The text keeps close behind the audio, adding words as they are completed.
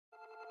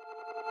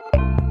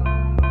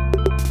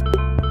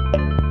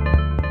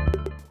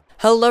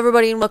Hello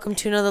everybody and welcome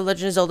to another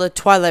Legend of Zelda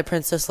Twilight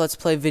Princess Let's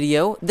Play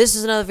video. This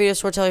is another video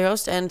Storyteller your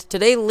host, and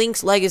today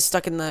Link's leg is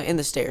stuck in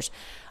the stairs.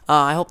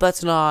 I hope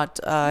that's not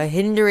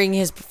hindering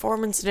his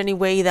performance in any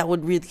way. That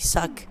would really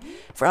suck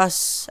for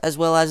us as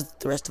well as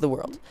the rest of the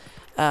world.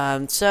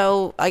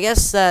 So I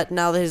guess that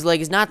now that his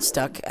leg is not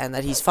stuck and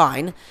that he's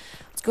fine,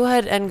 let's go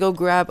ahead and go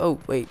grab. Oh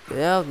wait,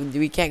 no,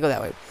 we can't go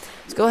that way.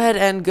 Let's go ahead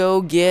and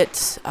go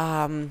get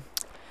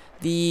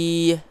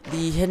the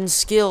hidden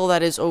skill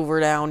that is over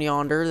down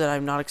yonder that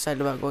I'm not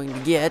excited about going to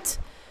get.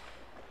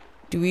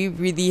 Do we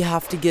really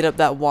have to get up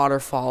that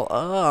waterfall?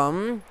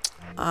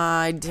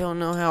 I don't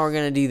know how we're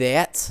gonna do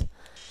that.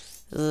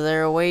 Is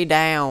there a way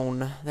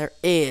down? There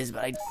is,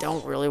 but I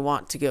don't really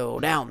want to go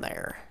down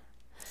there.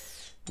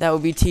 That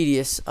would be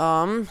tedious.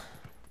 Is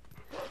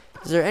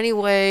there any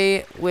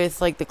way with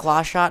like the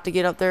claw shot to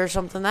get up there or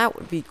something? That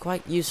would be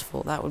quite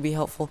useful. That would be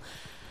helpful.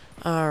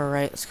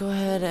 Alright, let's go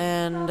ahead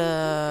and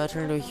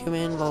turn into a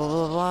human, blah, blah,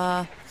 blah,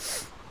 blah.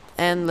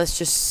 And let's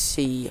just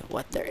see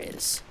what there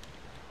is.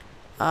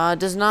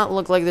 Does not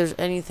look like there's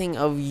anything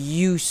of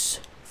use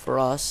for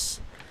us.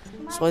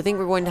 So I think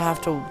we're going to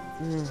have to...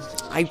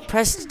 I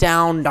pressed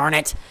down, darn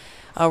it.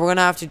 We're going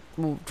to have to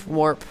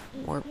warp.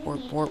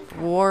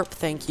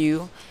 Thank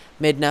you,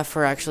 Midna,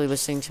 for actually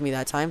listening to me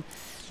that time.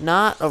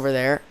 Not over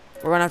there.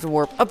 We're going to have to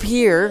warp up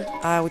here,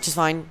 which is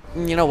fine.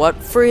 You know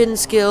what? For hidden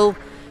skill,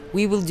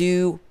 we will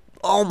do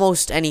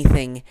almost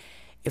anything.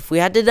 If we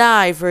had to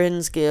die for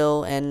hidden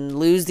skill and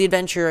lose the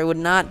adventure, I would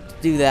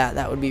not do that.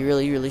 That would be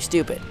really, really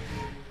stupid.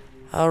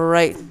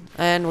 Alright,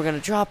 and we're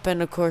gonna drop,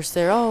 and of course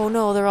they're, oh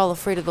no, they're all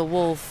afraid of the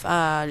wolf.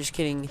 Just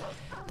kidding.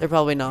 They're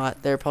probably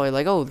not. They're probably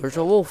like, oh, there's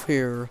a wolf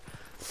here.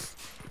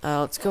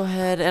 Let's go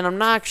ahead, and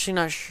I'm actually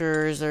not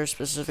sure, is there a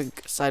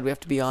specific side we have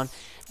to be on?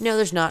 No,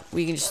 there's not.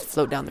 We can just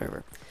float down the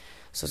river.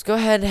 So let's go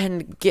ahead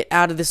and get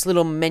out of this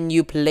little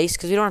menu place,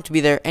 because we don't have to be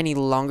there any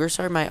longer.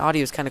 Sorry, my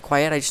audio is kind of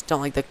quiet. I just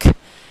don't like the...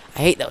 I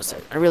hate those.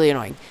 They're really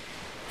annoying.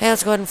 Hey,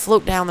 let's go ahead and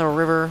float down the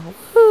river.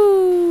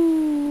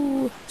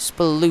 Woo!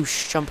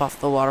 Sploosh. Jump off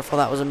the waterfall.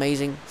 That was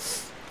amazing.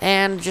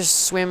 And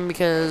just swim,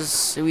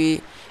 because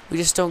we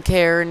just don't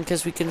care, and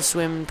because we can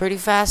swim pretty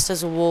fast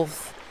as a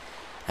wolf.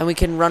 And we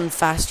can run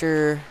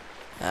faster.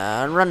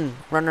 Run.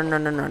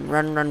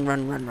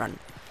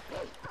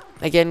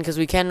 Again, because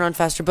we can run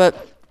faster,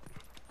 but...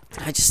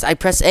 I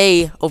press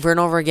A over and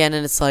over again,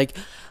 and it's like,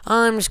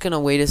 I'm just gonna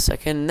wait a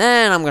second,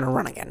 then I'm gonna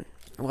run again.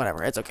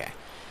 Whatever, it's okay.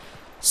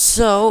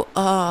 So,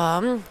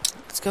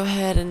 let's go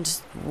ahead and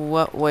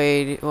what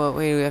way do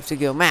we have to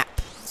go? Map.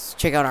 Let's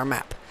check out our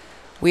map.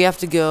 We have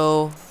to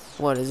go,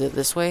 what is it,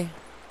 this way?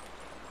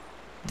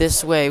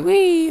 This way.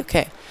 Whee!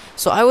 Okay.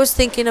 So I was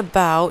thinking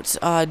about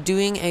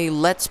doing a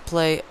let's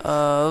play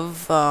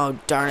of, oh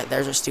darn it,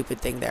 there's a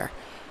stupid thing there.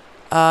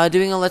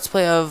 Doing a let's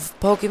play of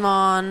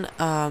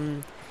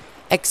Pokemon,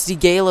 XD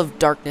Gale of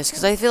Darkness,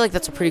 because I feel like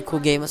that's a pretty cool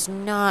game. Let's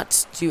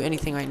not do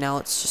anything right now.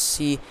 Let's just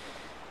see.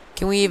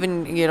 Can we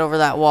even get over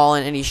that wall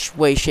in any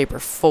way, shape, or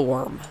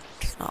form?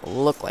 Does not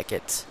look like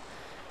it.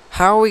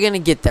 How are we going to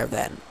get there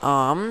then?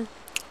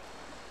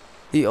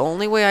 The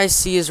only way I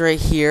see is right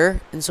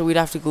here, and so we'd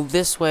have to go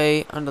this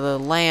way under the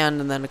land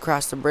and then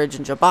across the bridge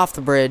and jump off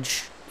the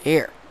bridge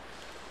here.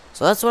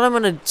 So that's what I'm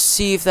going to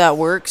see if that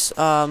works.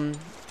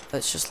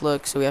 Let's just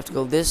look. So we have to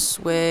go this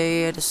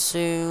way, I'd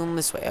assume.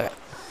 This way, okay.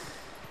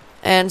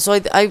 And so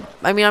I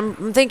mean,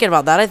 I'm thinking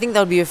about that. I think that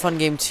would be a fun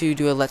game to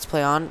do a let's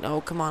play on. Oh,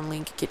 come on,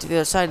 Link, get to the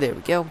other side. There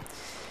we go.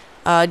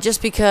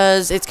 Just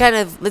because it's kind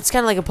of like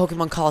a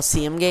Pokemon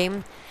Coliseum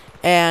game,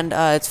 and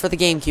it's for the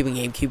GameCube, and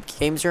GameCube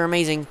games are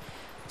amazing.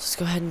 So let's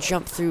go ahead and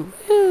jump through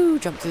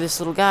this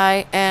little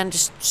guy, and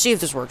just see if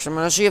this works. I'm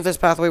gonna see if this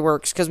pathway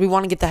works because we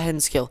want to get that hidden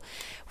skill.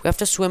 We have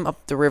to swim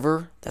up the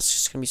river. That's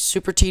just gonna be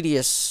super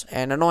tedious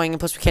and annoying, and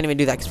plus we can't even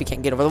do that because we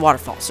can't get over the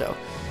waterfall. So,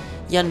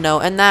 yeah, no,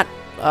 and that.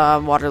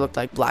 Water looked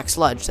like black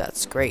sludge.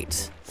 That's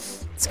great.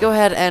 Let's go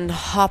ahead and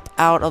hop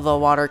out of the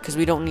water because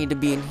we don't need to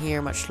be in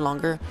here much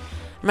longer.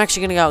 I'm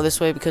actually going to go out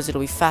this way because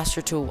it'll be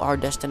faster to our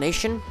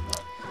destination.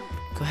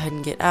 Go ahead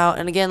and get out.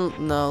 And again,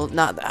 no,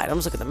 not the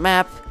items. Look at the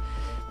map.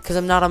 Because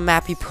I'm not a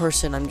mappy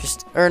person. I'm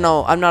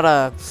not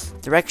a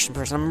direction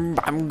person.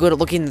 I'm good at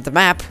looking at the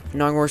map,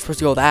 knowing where we're supposed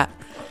to go with that.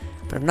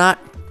 But I'm not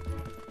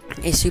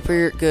a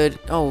super good...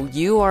 Oh,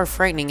 you are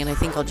frightening, and I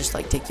think I'll just,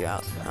 like, take you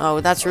out.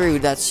 Oh, that's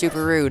rude. That's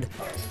super rude.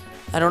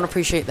 I don't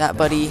appreciate that,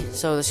 buddy.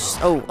 So let's just...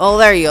 Oh,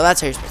 there you go. That's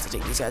how you're supposed to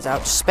take these guys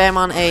out. Just spam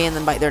on A and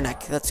then bite their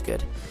neck. That's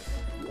good.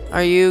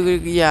 Are you...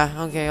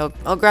 Yeah, okay.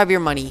 I'll grab your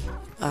money.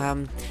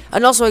 And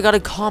also, I got a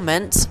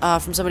comment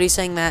from somebody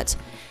saying that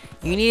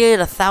you needed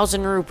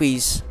 1,000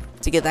 rupees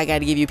to get that guy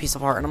to give you a piece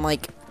of heart. And I'm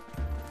like,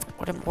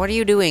 what are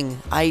you doing?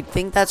 I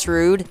think that's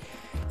rude.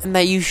 And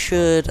that you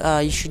should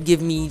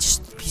give me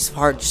just a piece of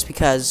heart just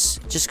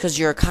because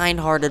you're a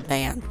kind-hearted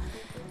man.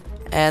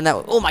 And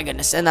that... Oh, my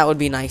goodness. And that would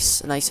be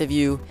nice of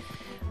you.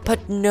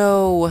 But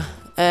no.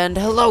 And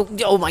hello.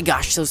 Oh my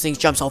gosh, those things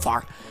jump so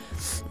far.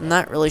 I'm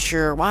not really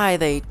sure why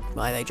they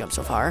jump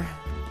so far.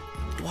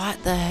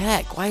 What the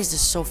heck? Why is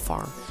this so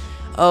far?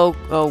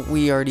 Oh,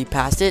 we already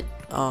passed it.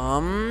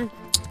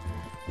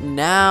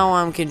 Now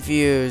I'm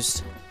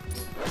confused.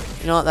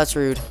 You know what? That's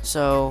rude.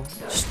 So,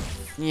 just,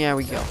 yeah,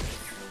 we go.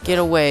 Get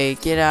away.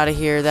 Get out of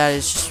here. That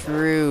is just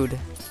rude.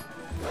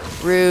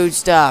 Rude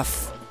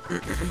stuff.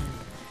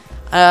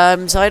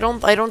 So I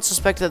don't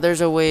suspect that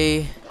there's a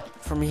way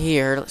from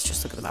here. Let's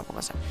just look at the map one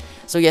more time.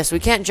 So yes, we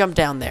can't jump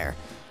down there.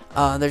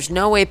 There's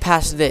no way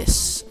past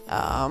this.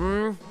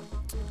 Unless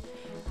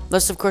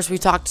of course we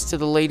talked to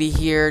the lady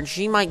here, and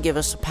she might give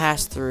us a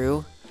pass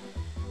through.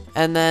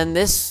 And then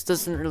this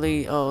doesn't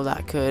really. Oh,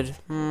 that could.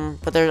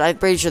 But I'm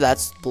pretty sure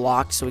that's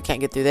blocked, so we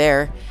can't get through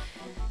there.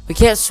 We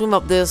can't swim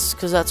up this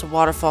because that's a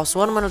waterfall. So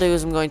what I'm gonna do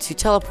is I'm going to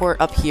teleport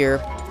up here,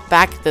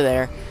 back to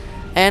there.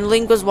 And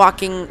Link was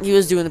walking. He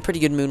was doing a pretty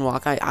good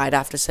moonwalk. I'd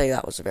have to say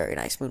that was a very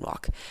nice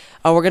moonwalk.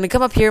 We're gonna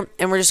come up here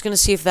and we're just gonna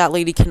see if that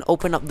lady can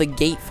open up the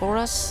gate for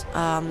us.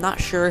 I'm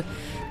not sure,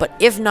 but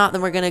if not,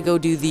 then we're gonna go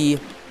do the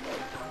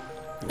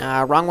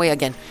wrong way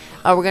again.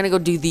 We're gonna go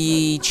do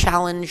the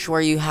challenge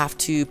where you have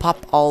to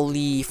pop all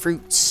the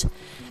fruits,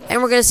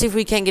 and we're gonna see if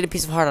we can get a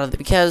piece of heart out of it.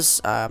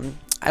 Because I'm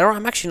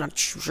actually not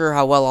sure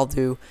how well I'll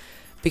do,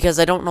 because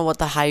I don't know what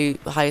the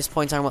highest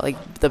points are and what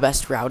like the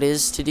best route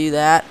is to do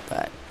that.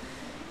 But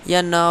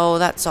yeah, no,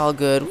 that's all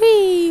good.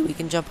 Whee! We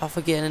can jump off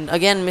again, and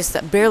again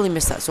barely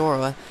missed that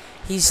Zora.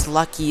 He's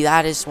lucky.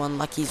 That is one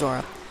lucky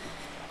Zora.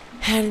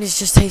 And it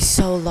just takes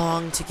so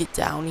long to get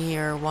down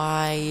here.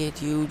 Why?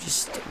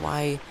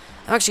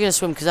 I'm actually gonna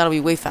swim because that'll be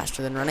way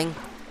faster than running,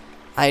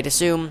 I'd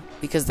assume,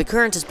 because the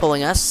current is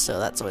pulling us, so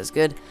that's always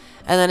good.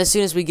 And then as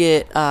soon as we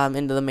get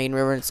into the main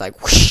river, it's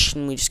like whoosh,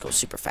 and we just go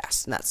super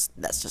fast, and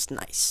that's just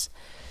nice.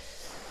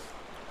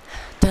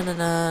 Dun dun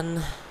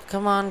dun.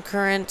 Come on,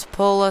 current,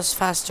 pull us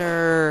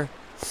faster.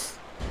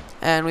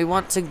 And we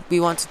want to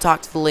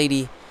talk to the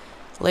lady.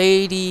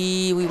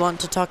 Lady, we want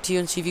to talk to you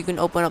and see if you can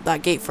open up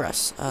that gate for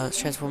us. Let's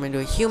transform into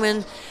a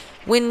human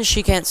when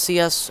she can't see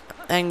us,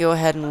 and go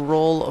ahead and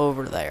roll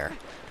over there.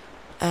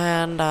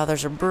 And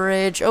there's a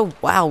bridge. Oh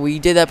wow, we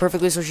did that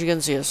perfectly so she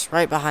can see us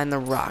right behind the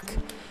rock.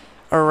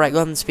 Alright, go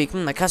ahead and speak.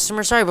 The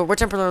customer, sorry, but we're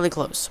temporarily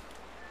closed.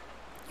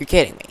 You're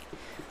kidding me.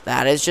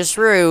 That is just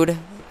rude.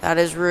 That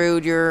is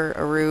rude. You're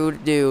a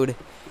rude dude.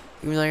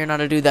 Even though you're not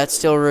a dude, that's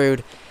still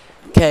rude.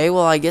 Okay,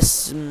 well, I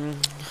guess the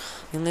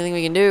only thing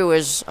we can do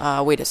is,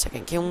 wait a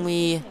second. Can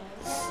we,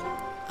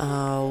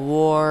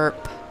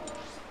 warp?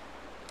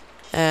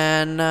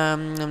 And,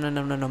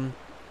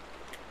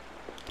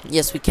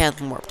 yes, we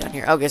can warp down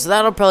here. Okay, so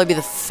that'll probably be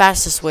the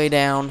fastest way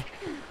down,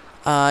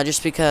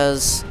 just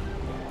because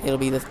it'll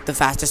be the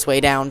fastest way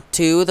down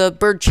to the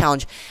bird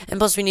challenge. And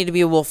plus, we need to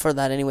be a wolf for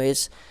that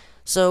anyways.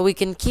 So we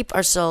can keep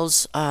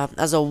ourselves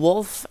as a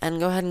wolf and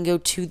go ahead and go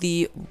to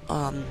the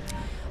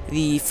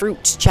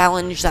fruit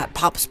challenge that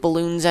pops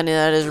balloons, and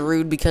that is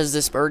rude because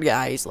this bird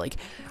guy is like,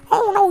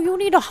 oh no, you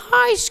need a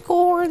high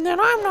score, and then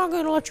I'm not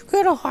going to let you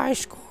get a high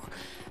score.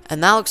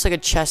 And that looks like a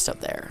chest up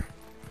there.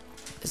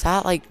 Is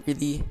that like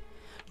really...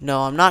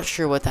 No, I'm not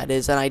sure what that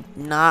is, and I'm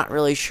not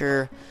really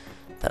sure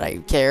that I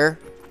care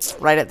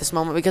right at this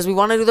moment, because we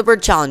want to do the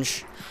bird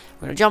challenge.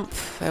 We're going to jump,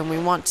 and we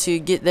want to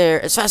get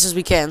there as fast as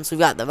we can, so we've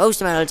got the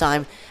most amount of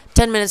time,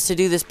 10 minutes to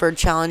do this bird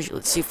challenge.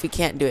 Let's see if we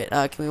can't do it.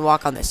 Can we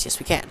walk on this? Yes,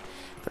 we can,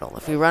 but only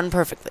if we run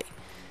perfectly.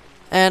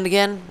 And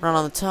again, run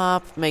on the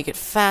top, make it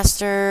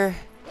faster.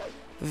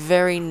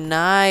 Very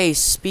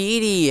nice,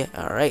 speedy.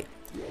 Alright,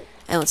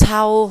 and let's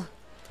howl,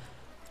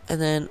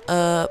 and then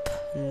up,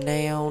 and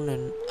down,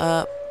 and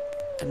up,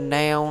 and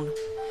down.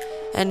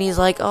 And he's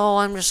like, oh,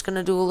 I'm just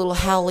gonna do a little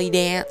howly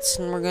dance,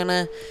 and we're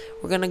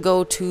gonna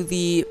go to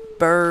the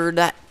bird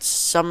that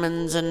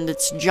summons, and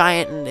it's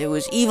giant, and it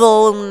was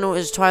evil, and it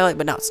was Twilight,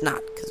 but no, it's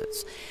not, because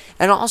it's...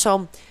 And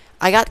also,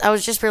 I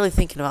was just really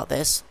thinking about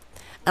this,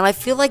 and I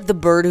feel like the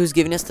bird who's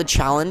giving us the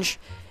challenge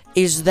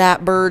is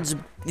that bird's...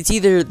 It's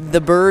either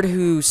the bird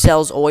who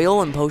sells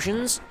oil and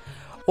potions,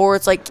 or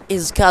it's like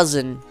his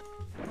cousin,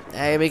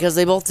 because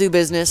they both do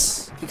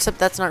business, except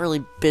that's not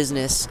really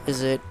business,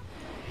 is it?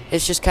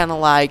 It's just kind of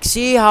like,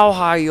 see how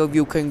high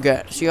you can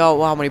get. See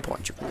how many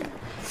points you can get.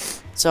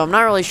 So I'm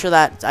not really sure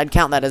that I'd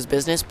count that as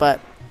business,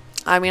 but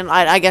I mean,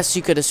 I guess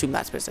you could assume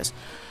that's business.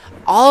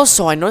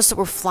 Also, I noticed that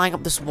we're flying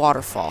up this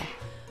waterfall.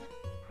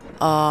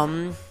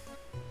 I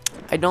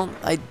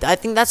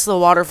think that's the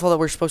waterfall that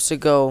we're supposed to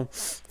go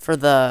for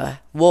the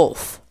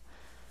wolf.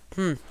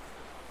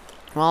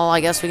 Well, I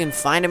guess we can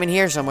find him in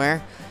here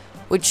somewhere,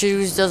 which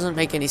doesn't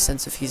make any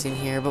sense if he's in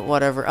here, but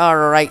whatever.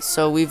 Alright,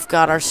 so we've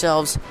got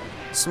ourselves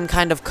some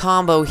kind of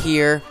combo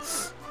here.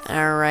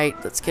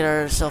 Alright, let's get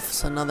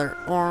ourselves another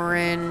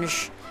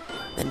orange.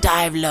 Then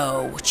dive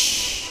low.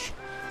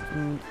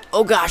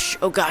 Oh gosh,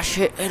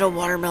 hit a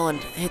watermelon.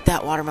 Hit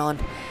that watermelon.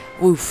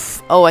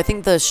 Woof. Oh, I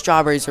think the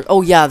strawberries are...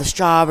 Oh yeah, the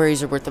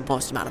strawberries are worth the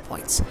most amount of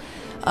points.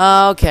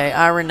 Okay,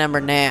 I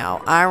remember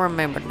now.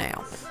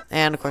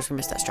 And of course we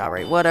missed that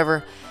strawberry.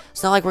 Whatever.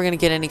 It's not like we're going to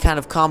get any kind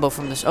of combo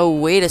from this. Oh,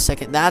 wait a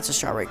second. That's a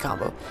strawberry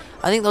combo.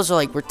 I think those are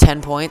like, we're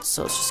 10 points.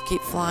 So let's just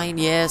keep flying.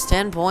 Yes,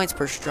 10 points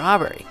per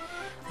strawberry.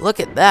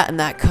 Look at that. And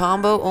that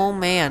combo. Oh,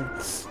 man.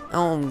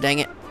 Oh, dang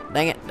it.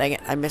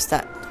 I missed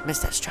that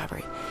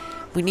strawberry.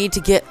 We need to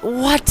get...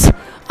 What?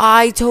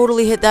 I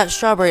totally hit that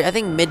strawberry. I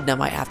think Midna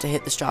might have to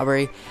hit the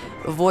strawberry.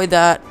 Avoid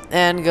that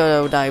and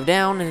go dive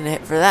down and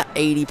hit for that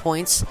 80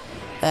 points.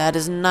 That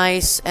is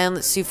nice. And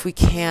let's see if we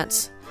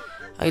can't...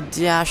 I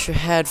dash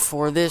ahead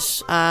for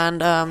this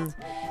and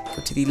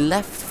go to the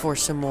left for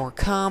some more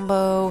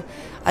combo.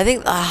 I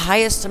think the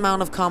highest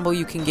amount of combo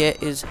you can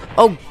get is...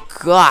 Oh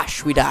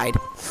gosh, we died.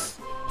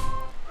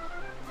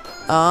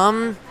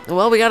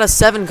 Well, we got a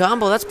 7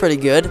 combo. That's pretty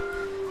good.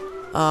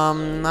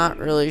 Not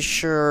really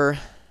sure.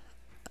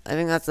 I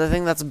think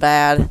that's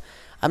bad.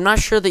 I'm not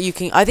sure that you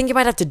can... I think you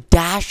might have to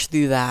dash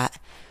through that.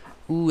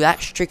 Ooh,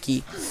 that's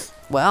tricky.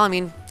 Well, I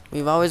mean,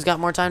 we've always got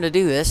more time to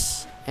do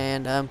this.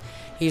 And,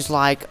 he's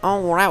like,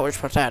 oh, that was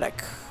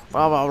pathetic.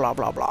 Blah, blah, blah,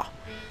 blah, blah.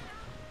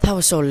 That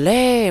was so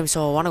lame.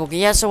 So I want to go...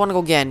 Yes, I want to go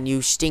again,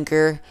 you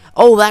stinker.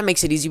 Oh, that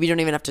makes it easy. We don't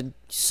even have to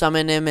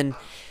summon him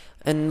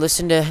and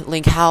listen to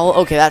Link howl.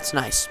 Okay, that's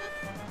nice.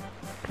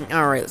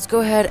 Alright, let's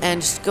go ahead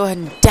and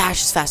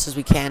dash as fast as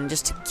we can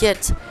just to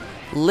get a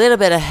little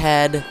bit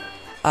ahead.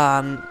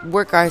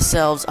 Work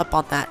ourselves up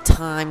on that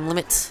time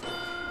limit.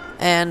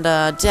 And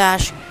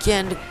dash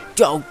again.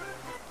 Go.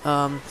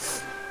 I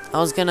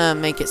was gonna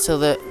make it so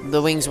that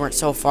the wings weren't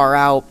so far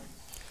out.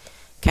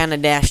 Kinda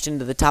dashed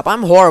into the top.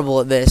 I'm horrible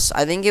at this.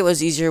 I think it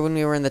was easier when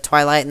we were in the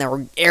Twilight and there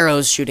were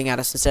arrows shooting at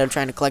us instead of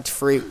trying to collect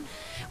fruit.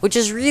 Which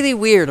is really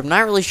weird. I'm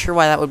not really sure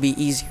why that would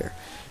be easier.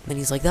 And then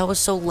he's like, that was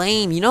so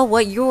lame. You know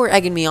what? You were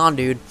egging me on,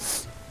 dude.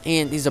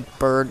 And he's a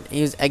bird.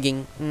 He was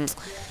egging.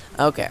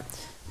 Okay.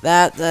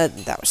 That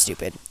was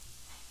stupid.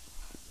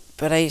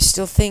 But I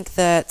still think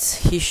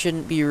that he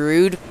shouldn't be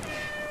rude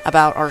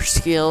about our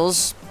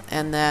skills.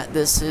 And that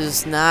this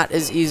is not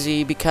as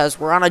easy because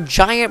we're on a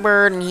giant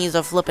bird and he's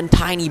a flippin'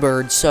 tiny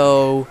bird.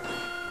 So,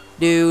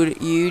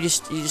 dude, you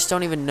just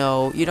don't even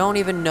know. You don't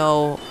even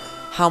know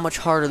how much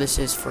harder this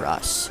is for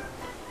us.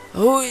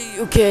 Oh,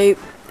 okay.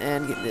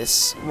 And get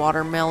this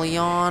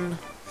watermelon.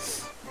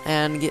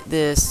 And get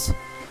this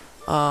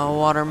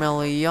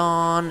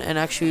watermelon. And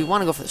actually, we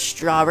want to go for the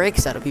strawberry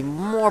because that'll be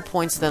more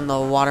points than the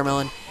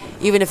watermelon.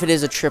 Even if it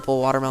is a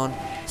triple watermelon,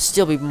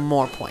 still be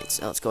more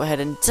points. Now let's go ahead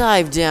and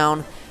dive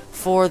down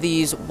for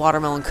these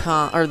watermelon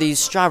these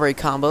strawberry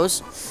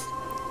combos.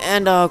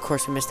 And of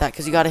course we missed that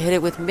because you got to hit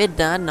it with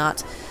Midna,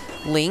 not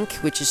Link,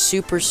 which is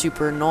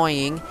super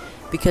annoying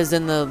because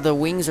then the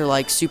wings are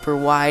like super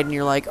wide and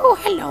you're like, oh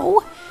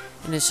hello,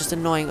 and it's just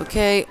annoying.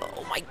 Okay,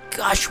 oh my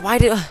gosh, why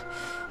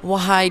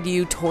do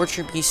you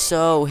torture me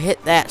so?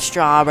 Hit that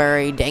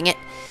strawberry, dang it.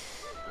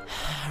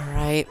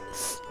 Alright,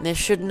 this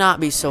should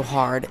not be so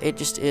hard. It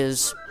just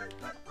is.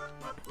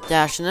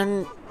 Dash and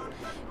then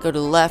go to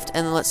the left,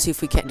 and then let's see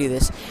if we can't do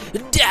this.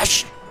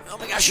 Dash! Oh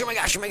my gosh, oh my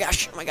gosh, oh my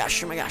gosh, oh my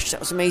gosh, oh my gosh. That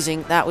was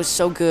amazing. That was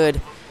so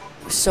good.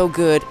 So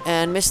good.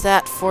 And missed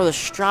that for the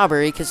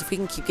strawberry, because if we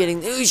can keep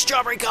getting these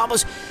strawberry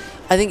combos,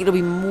 I think it'll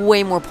be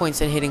way more points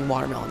than hitting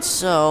watermelon.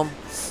 So,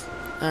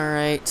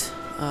 alright.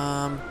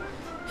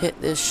 Hit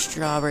this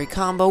strawberry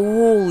combo.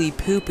 Holy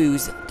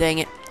poo-poos. Dang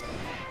it.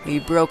 We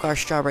broke our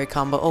strawberry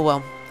combo. Oh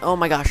well. Oh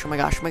my gosh, oh my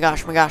gosh, oh my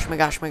gosh, oh my gosh, oh my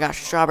gosh, oh my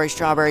gosh.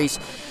 Strawberries.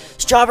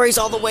 Strawberries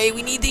all the way.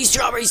 We need these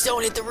strawberries.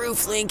 Don't hit the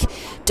roof, Link.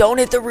 Don't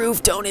hit the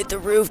roof. Don't hit the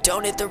roof.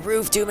 Don't hit the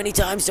roof too many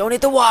times. Don't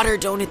hit the water.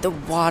 Don't hit the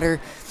water.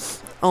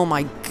 Oh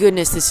my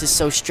goodness, this is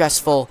so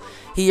stressful.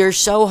 You're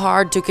so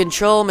hard to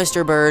control,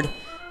 Mr. Bird.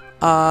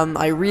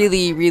 I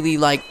really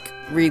like,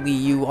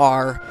 you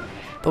are.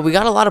 But we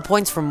got a lot of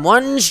points from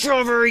one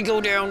strawberry. Go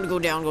down, go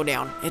down, go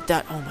down. Hit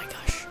that. Oh my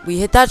gosh. We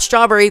hit that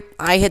strawberry.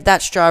 I hit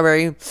that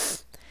strawberry.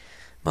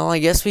 Well, I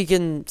guess we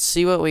can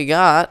see what we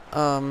got.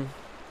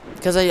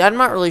 Because I'm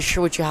not really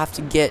sure what you have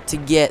to get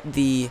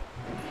the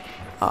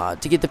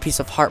piece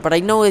of heart, but I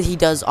know that he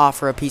does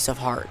offer a piece of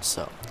heart.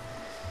 So,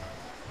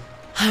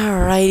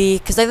 alrighty,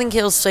 because I think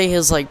he'll say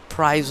his like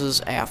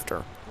prizes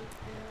after.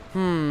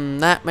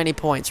 That many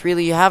points.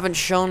 Really, you haven't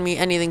shown me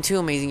anything too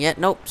amazing yet.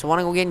 Nope. So, want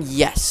to go again?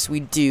 Yes, we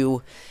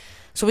do.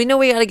 So we know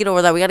we gotta get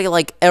over that. We gotta get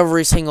like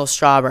every single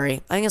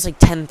strawberry. I think it's like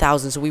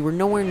 10,000. So we were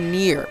nowhere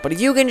near. But if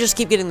you can just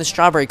keep getting the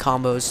strawberry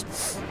combos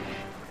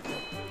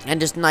and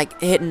just like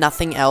hit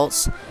nothing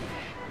else,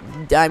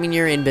 I mean,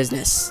 you're in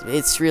business.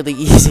 It's really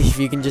easy if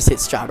you can just hit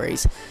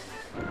strawberries,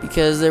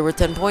 because there were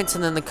 10 points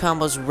and then the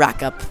combos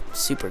rack up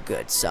super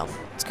good. So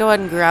let's go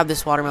ahead and grab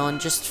this watermelon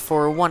just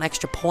for 1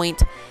 extra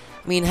point.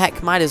 I mean,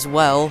 heck, might as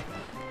well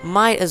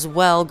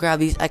grab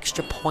these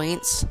extra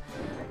points.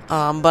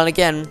 But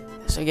again,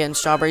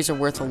 strawberries are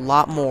worth a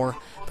lot more,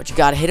 but you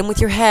gotta hit them with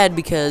your head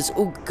because,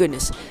 oh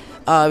goodness,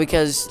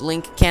 because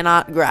Link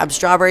cannot grab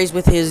strawberries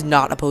with his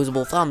not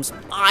opposable thumbs.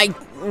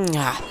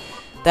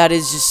 That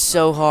is just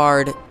so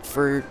hard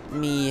for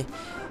me.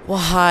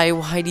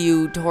 Why do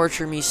you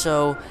torture me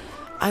so?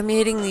 I'm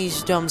hitting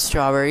these dumb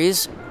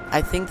strawberries.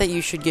 I think that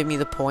you should give me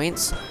the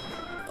points.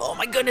 Oh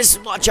my goodness,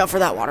 watch out for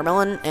that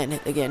watermelon. And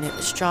again, hit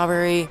the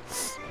strawberry.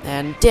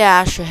 And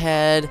dash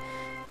ahead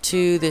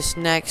to this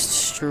next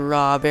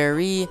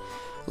strawberry.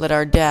 Let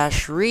our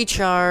dash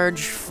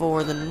recharge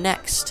for the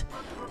next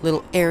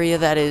little area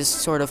that is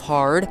sort of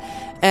hard.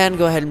 And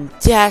go ahead and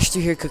dash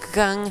through here,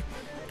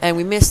 And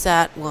we missed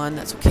that one.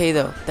 That's okay,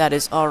 though. That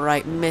is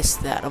alright.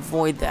 Missed that.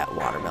 Avoid that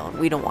watermelon.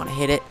 We don't want to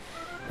hit it.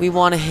 We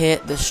want to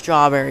hit the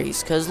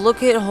strawberries. Because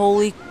look at,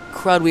 holy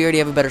crud, we already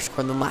have a better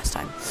score than last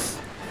time.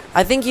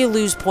 I think you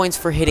lose points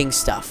for hitting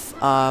stuff.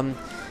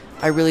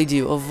 I really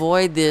do.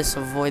 Avoid this.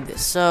 Avoid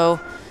this. So,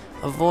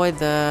 avoid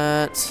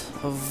that.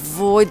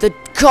 Avoid the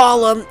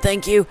column.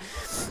 Thank you.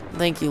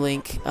 Thank you,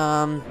 Link.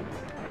 And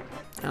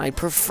I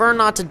prefer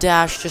not to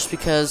dash just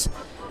because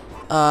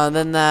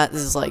then that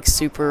is like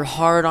super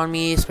hard on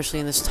me, especially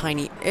in this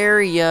tiny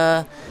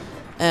area.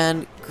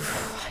 And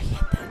I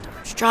hate that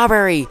darn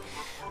strawberry.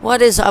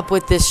 What is up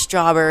with this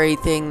strawberry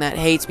thing that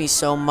hates me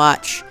so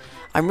much?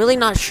 I'm really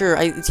not sure.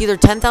 It's either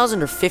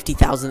 10,000 or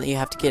 50,000 that you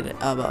have to get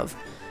above.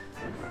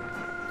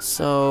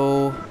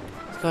 So,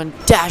 let's go and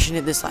dash and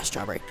hit this last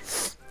strawberry.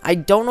 I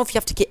don't know if you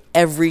have to get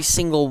every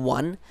single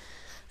one,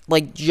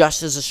 like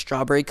just as a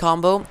strawberry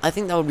combo. I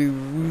think that would be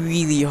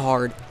really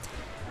hard.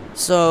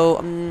 So,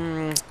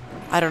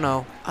 I don't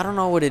know. I don't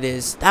know what it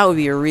is. That would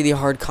be a really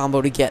hard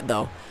combo to get,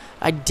 though.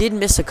 I did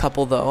miss a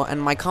couple, though, and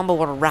my combo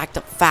would have racked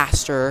up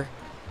faster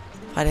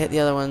if I'd hit the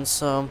other ones.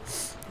 So,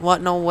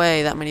 what? No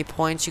way. That many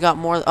points. You got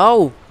more.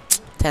 Oh,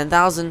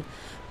 10,000.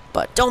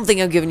 But don't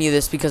think I'm giving you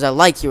this because I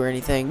like you or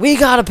anything. We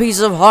got a piece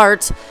of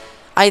heart.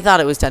 I thought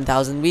it was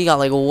 10,000. We got,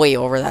 like, way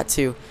over that,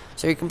 too.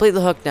 So you're complete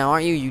the hook now,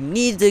 aren't you? You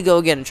need to go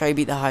again and try to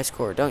beat the high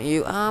score, don't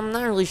you? I'm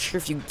not really sure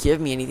if you give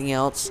me anything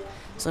else.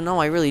 So, no,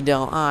 I really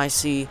don't. Ah, I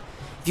see.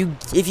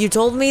 If you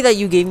told me that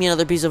you gave me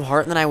another piece of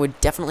heart, then I would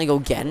definitely go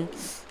again.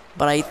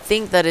 But I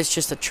think that it's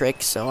just a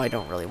trick, so I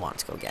don't really want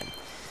to go again.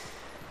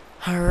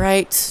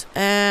 Alright,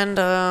 and,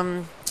 I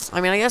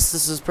mean, I guess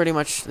this is pretty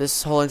much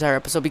this whole entire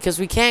episode, because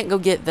we can't go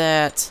get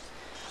that,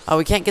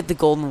 we can't get the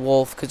golden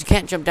wolf, because you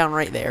can't jump down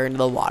right there into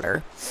the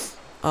water.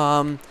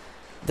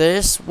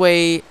 This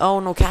way, oh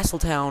no,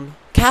 Castletown.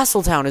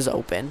 Castletown is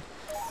open.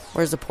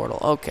 Where's the portal?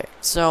 Okay,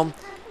 so,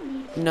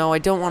 no, I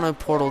don't want a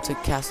portal to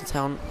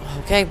Castletown.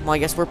 Okay, well, I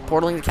guess we're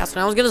portaling to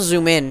Castletown. I was gonna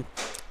zoom in,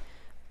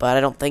 but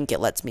I don't think it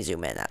lets me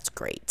zoom in. That's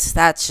great.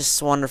 That's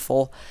just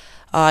wonderful.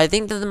 I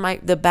think that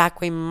the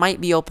back way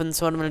might be open,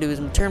 so what I'm going to do is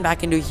I'm going to turn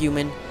back into a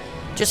human,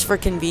 just for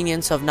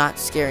convenience of not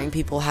scaring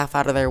people half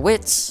out of their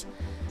wits,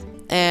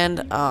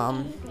 and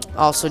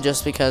also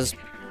just because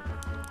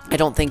I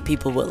don't think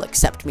people will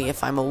accept me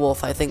if I'm a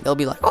wolf. I think they'll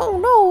be like, oh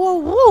no, a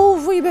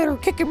wolf, we better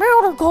kick him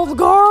out or call the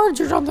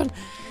guards or something.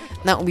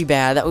 And that would be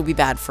bad. That would be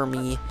bad for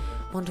me.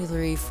 1, 2,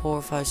 3,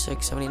 4, 5,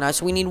 6, 7, 8, 9.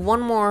 So we need one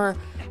more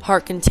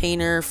heart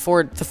container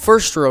for the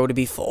first row to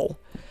be full,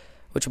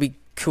 which would be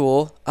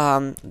cool.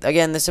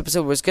 Again, this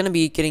episode was going to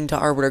be getting to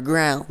Arbiter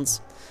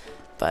Grounds,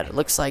 but it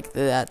looks like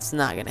that's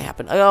not going to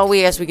happen. Oh,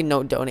 yes, we can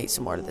donate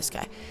some more to this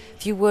guy.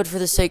 If you would, for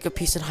the sake of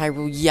peace in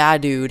Hyrule. Yeah,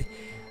 dude.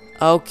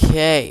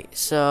 Okay,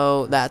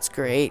 so that's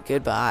great.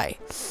 Goodbye.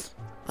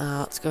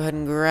 Let's go ahead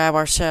and grab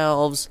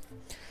ourselves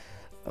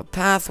a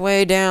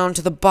pathway down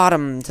to the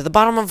bottom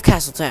of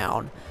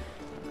Castletown.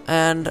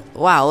 And,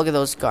 wow, look at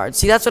those guards.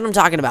 See, that's what I'm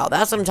talking about.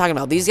 That's what I'm talking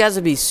about. These guys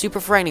would be super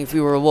frightening if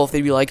we were a wolf.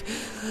 They'd be like,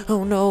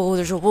 oh no,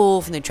 there's a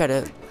wolf, and they'd try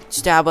to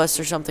stab us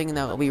or something, and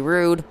that would be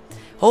rude.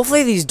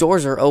 Hopefully these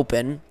doors are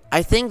open.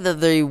 I think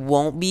that they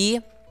won't be.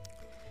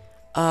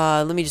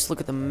 Let me just look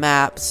at the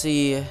map,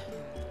 see.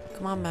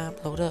 Come on,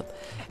 map, load up.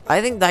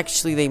 I think that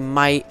actually they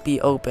might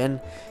be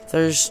open.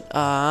 There's,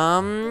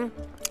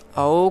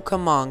 oh,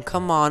 come on,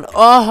 come on.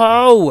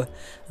 Oh!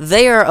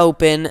 They are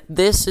open.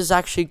 This is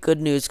actually good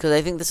news, because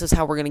I think this is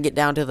how we're going to get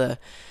down to the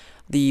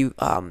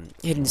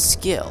hidden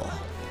skill.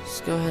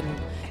 Let's go ahead and...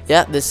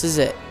 Yeah, this is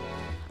it.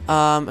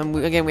 And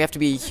again, we have to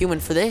be human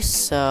for this,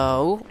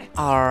 so...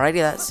 Alrighty,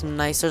 that's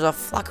nice. There's a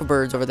flock of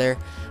birds over there.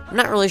 I'm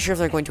not really sure if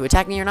they're going to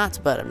attack me or not,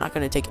 but I'm not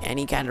going to take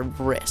any kind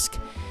of risk.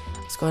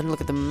 Let's go ahead and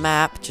look at the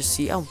map, just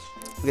see... Oh,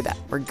 look at that.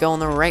 We're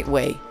going the right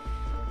way.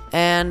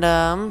 And,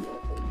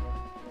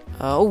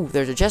 oh,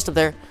 there's a chest up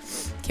there.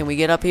 Can we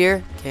get up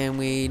here? Can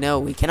we? No,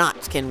 we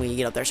cannot. Can we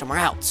get up there somewhere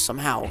else?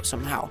 Somehow.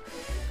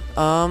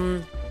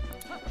 I'm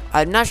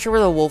not sure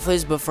where the wolf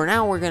is, but for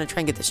now, we're going to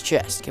try and get this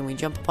chest. Can we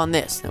jump up on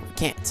this? No, we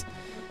can't.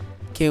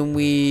 Can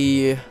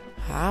we...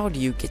 How do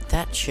you get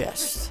that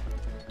chest?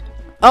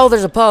 Oh,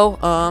 there's a Poe.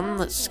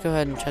 Let's go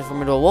ahead and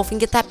transform into a wolf and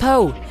get that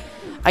Poe.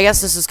 I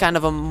guess this is kind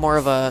of more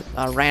of a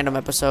random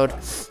episode.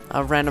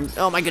 A random...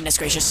 Oh, my goodness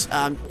gracious.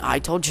 I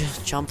told you.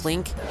 Jump,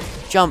 Link.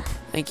 Jump.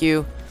 Thank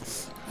you.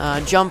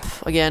 Jump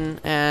again,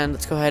 and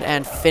let's go ahead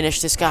and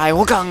finish this guy.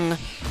 Wukong!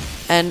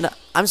 And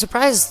I'm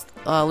surprised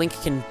Link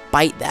can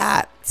bite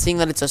that, seeing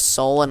that it's a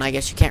soul, and I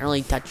guess you can't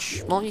really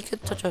touch... Well, you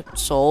could touch a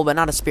soul, but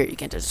not a spirit. You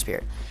can't touch a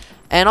spirit.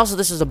 And also,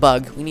 this is a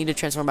bug. We need to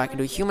transform back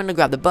into a human to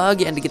grab the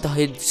bug and to get the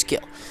hidden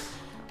skill.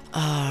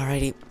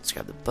 Alrighty, let's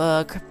grab the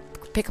bug.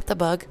 Pick up the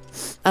bug.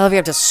 I love you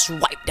have to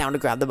swipe down to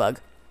grab the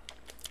bug.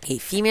 A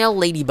female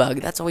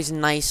ladybug. That's always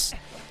nice.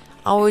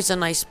 Always a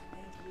nice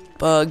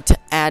bug to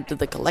add to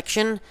the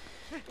collection.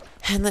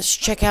 And let's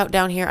check out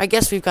down here. I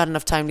guess we've got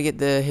enough time to get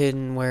the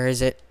hidden... Where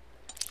is it?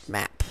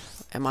 Map.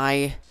 Am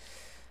I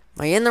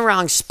in the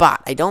wrong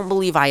spot? I don't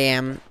believe I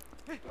am.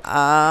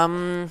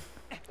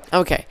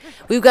 Okay,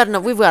 we've got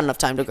enough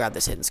time to grab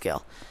this hidden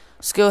skill.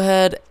 Let's go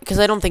ahead, because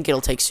I don't think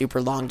it'll take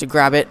super long to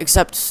grab it,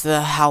 except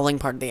the howling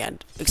part at the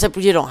end. Except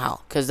you don't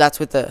howl, because that's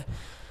with the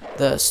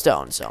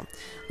stone. So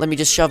let me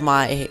just shove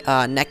my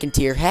neck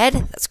into your head.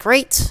 That's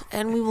great,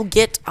 and we will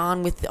get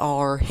on with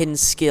our hidden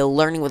skill,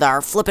 learning with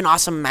our flippin'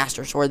 awesome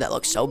master sword that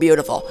looks so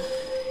beautiful.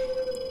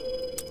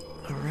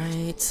 All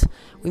right,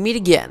 we meet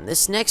again.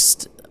 This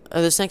next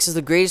is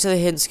the greatest of the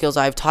hidden skills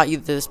I have taught you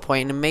to this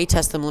point, and may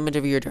test the limit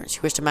of your endurance.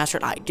 You wish to master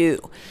it? I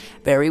do.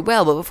 Very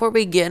well, but before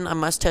we begin, I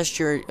must test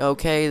your...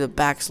 Okay, the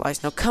back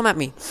slice. Now, come at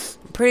me.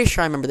 I'm pretty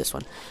sure I remember this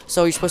one.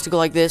 So, you're supposed to go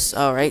like this.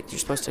 Alright, you're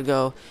supposed to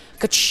go...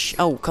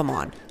 Oh, come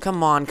on.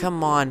 Come on,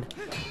 come on.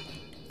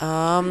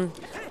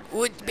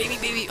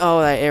 Baby.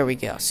 Oh, there we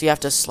go. So, you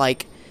have to,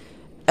 like...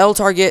 L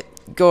target,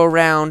 go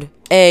around...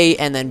 A,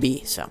 and then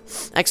B. So,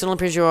 excellent,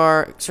 pretty sure you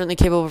are certainly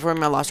capable of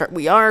performing my lost art.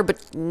 We are,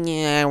 but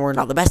yeah, we're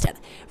not the best at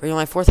it. For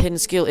my fourth hidden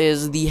skill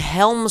is the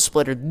Helm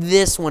Splitter.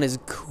 This one is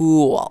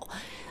cool.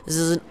 This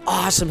is an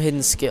awesome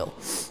hidden skill.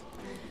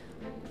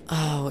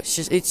 Oh, it's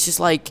just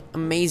like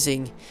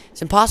amazing.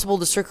 It's impossible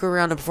to circle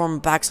around and perform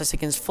a backslash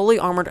against fully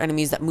armored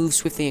enemies that move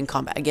swiftly in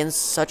combat.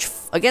 Against such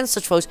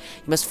foes,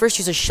 you must first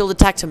use a shield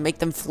attack to make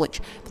them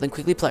flinch, but then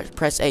quickly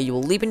press A. You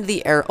will leap into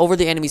the air over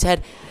the enemy's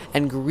head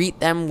and greet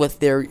them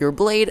with your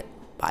blade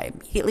by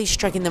immediately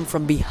striking them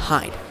from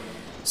behind.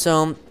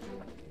 So,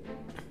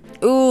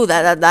 ooh,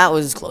 that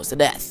was close to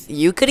death.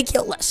 You could have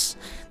killed us.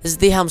 This is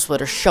the Helm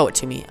Splitter. Show it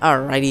to me.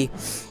 Alrighty.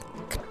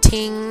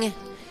 Ka-ting.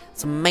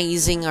 It's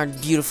amazing. Our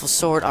beautiful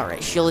sword.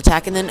 Alright, shield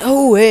attack, and then,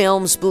 oh,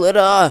 Helm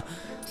Splitter.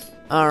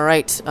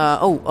 Alright,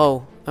 and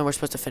we're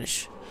supposed to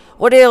finish.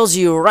 What ails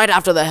you? Right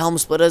after the Helm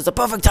Splitter is the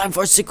perfect time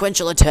for a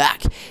sequential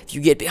attack. If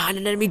you get behind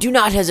an enemy, do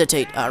not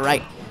hesitate.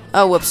 Alright.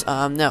 Oh, whoops.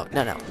 No,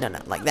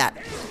 like that.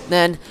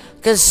 Then,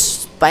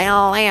 because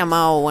bam,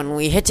 when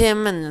we hit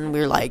him, and then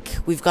we're like,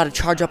 we've got to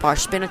charge up our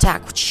spin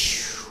attack,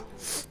 which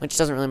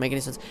doesn't really make any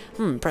sense.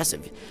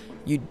 Impressive.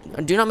 You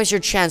do not miss your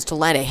chance to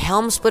land a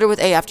Helm Splitter with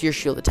A after your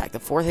shield attack. The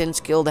fourth hidden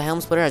skill, the Helm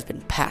Splitter, has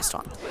been passed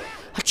on.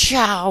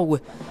 Chow.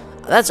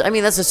 That's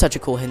just such a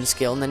cool hidden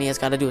skill. And then he has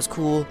got to do his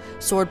cool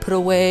sword put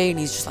away, and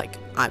he's just like,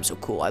 I'm so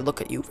cool. I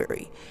look at you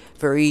very,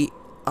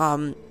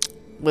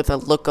 with a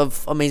look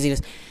of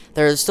amazingness.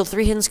 There's still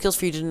 3 hidden skills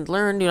for you to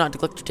learn. Do not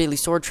neglect your daily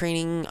sword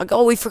training.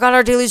 Oh, we forgot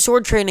our daily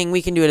sword training.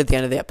 We can do it at the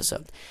end of the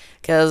episode,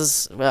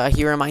 because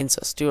he reminds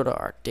us, do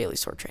our daily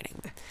sword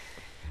training.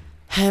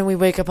 And we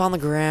wake up on the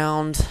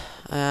ground,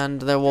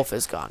 and the wolf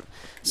is gone.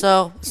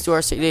 So, let's do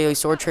our daily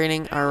sword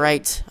training.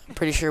 Alright, I'm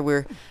pretty sure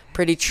we're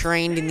pretty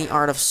trained in the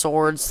art of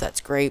swords. That's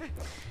great.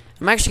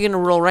 I'm actually going to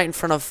roll right in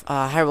front of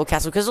Hyrule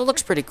Castle, because it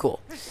looks pretty cool.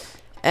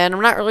 And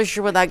I'm not really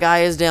sure what that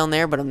guy is down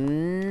there, but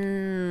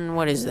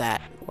what is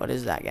that? What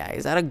is that guy?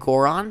 Is that a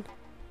Goron?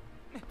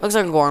 Looks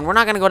like a Goron. We're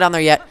not going to go down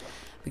there yet,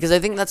 because I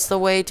think that's the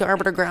way to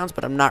Arbiter Grounds,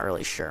 but I'm not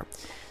really sure.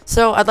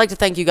 So, I'd like to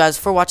thank you guys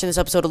for watching this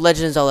episode of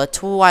Legend of Zelda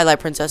Twilight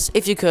Princess.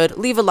 If you could,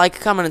 leave a like,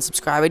 comment, and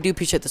subscribe. I do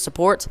appreciate the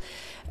support.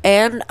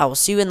 And I will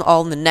see you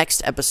all in the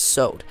next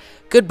episode.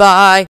 Goodbye!